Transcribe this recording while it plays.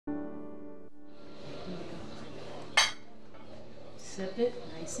Sip it,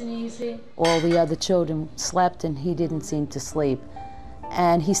 nice and easy. All the other children slept and he didn't seem to sleep.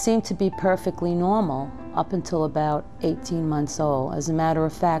 And he seemed to be perfectly normal up until about 18 months old. As a matter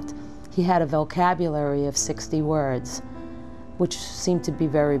of fact, he had a vocabulary of 60 words, which seemed to be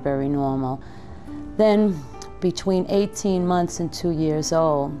very, very normal. Then, between 18 months and 2 years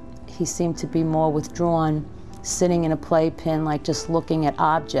old, he seemed to be more withdrawn, sitting in a playpen, like just looking at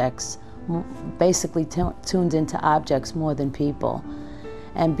objects, basically tuned into objects more than people.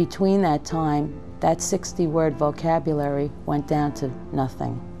 And between that time, that 60-word vocabulary went down to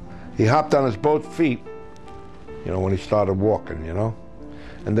nothing. He hopped on his both feet, you know, when he started walking, you know,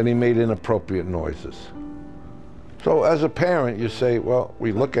 and then he made inappropriate noises. So as a parent, you say, well,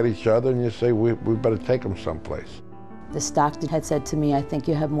 we look at each other and you say, we better take him someplace. This doctor had said to me, I think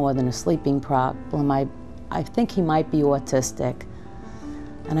you have more than a sleeping problem. I think he might be autistic.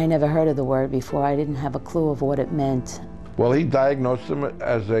 And I never heard of the word before. I didn't have a clue of what it meant. Well, he diagnosed him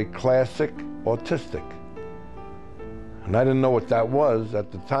as a classic autistic. And I didn't know what that was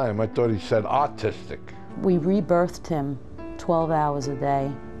at the time. I thought he said autistic. We rebirthed him 12 hours a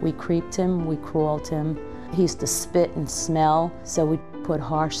day. We creeped him, we crawled him. He used to spit and smell, so we put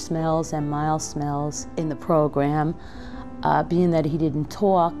harsh smells and mild smells in the program. Being that he didn't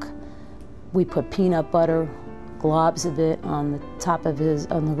talk, we put peanut butter, globs of it on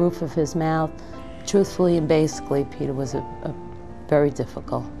the roof of his mouth. Truthfully and basically, Peter was very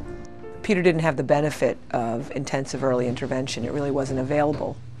difficult. Peter didn't have the benefit of intensive early intervention. It really wasn't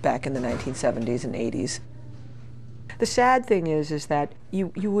available back in the 1970s and 80s. The sad thing is that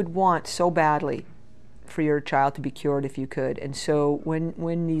you would want so badly for your child to be cured if you could. And so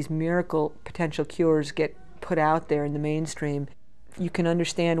when these miracle potential cures get put out there in the mainstream, you can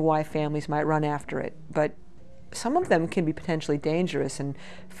understand why families might run after it. But some of them can be potentially dangerous, and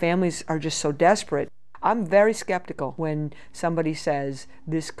families are just so desperate. I'm very skeptical when somebody says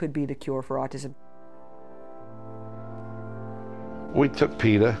this could be the cure for autism. We took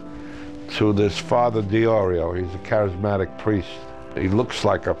Peter to this Father Diorio. He's a charismatic priest. He looks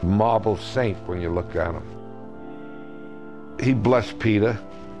like a marble saint when you look at him. He blessed Peter.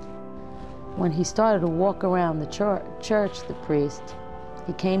 When he started to walk around the church, the priest,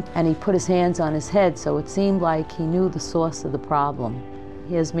 he came and he put his hands on his head, so it seemed like he knew the source of the problem.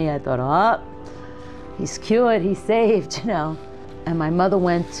 Here's me, I thought, oh, he's cured, he's saved, you know. And my mother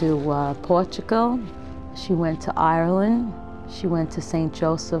went to Portugal, she went to Ireland, she went to St.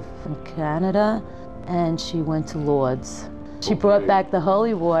 Joseph in Canada, and she went to Lourdes. She brought back the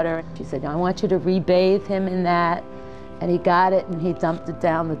holy water. She said, I want you to rebathe him in that. And he got it and he dumped it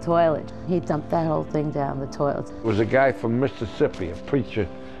down the toilet. He dumped that whole thing down the toilet. It was a guy from Mississippi, a preacher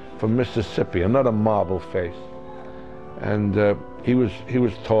from Mississippi, another marble face. And he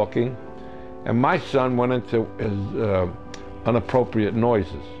was talking, and my son went into his inappropriate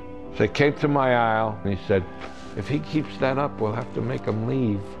noises. So he came to my aisle and he said, if he keeps that up, we'll have to make him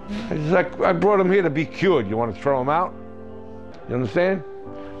leave. I brought him here to be cured. You want to throw him out? You understand?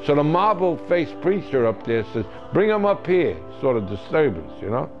 So the marble-faced preacher up there says, bring him up here, sort of disturbance,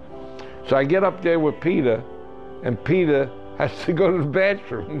 you know? So I get up there with Peter, and Peter has to go to the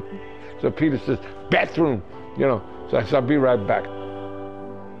bathroom. So Peter says, bathroom, you know? So I said, I'll be right back.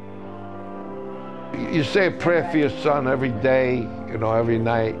 You say a prayer for your son every day, you know, every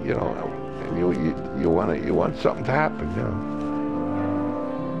night, you know, and you want something to happen, you know?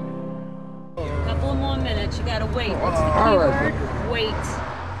 A couple more minutes, you gotta wait. What's the key word? Wait.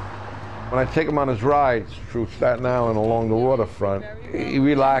 When I take him on his rides through Staten Island along the waterfront, he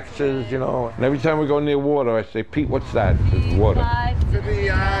relaxes, you know. And every time we go near water, I say, Pete, what's that? He says, water. And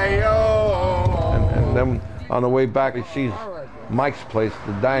then on the way back, he sees Mike's place,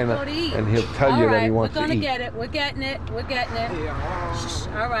 the diner, and he'll tell you that he wants to eat. We're gonna get it. We're getting it. We're getting it. Shh.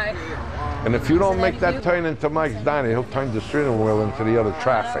 All right. And if you don't make that turn into Mike's diner, he'll turn the steering wheel into the other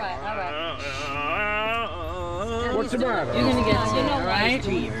traffic. All right. What's the matter? You're gonna get it, right?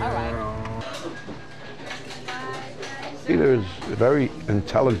 All right. Peter is very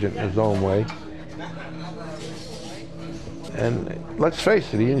intelligent in his own way. And let's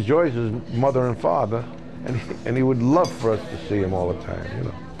face it, he enjoys his mother and father, and he would love for us to see him all the time, you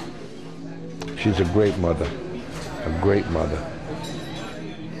know. She's a great mother, a great mother.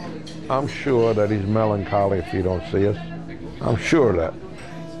 I'm sure that he's melancholy if he don't see us. I'm sure of that.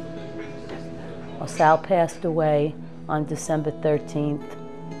 Well, Sal passed away on December 13th.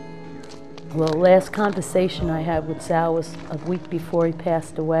 Well, the last conversation I had with Sal was a week before he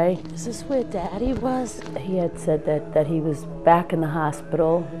passed away. Is this where Daddy was? He had said that he was back in the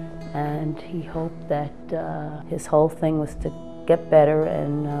hospital, and he hoped that his whole thing was to get better,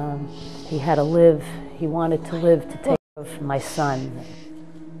 and he had to live. He wanted to live to take Of my son.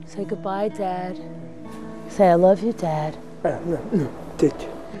 Say goodbye, Dad. Say I love you, Dad.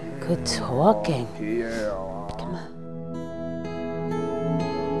 Good talking. Yeah.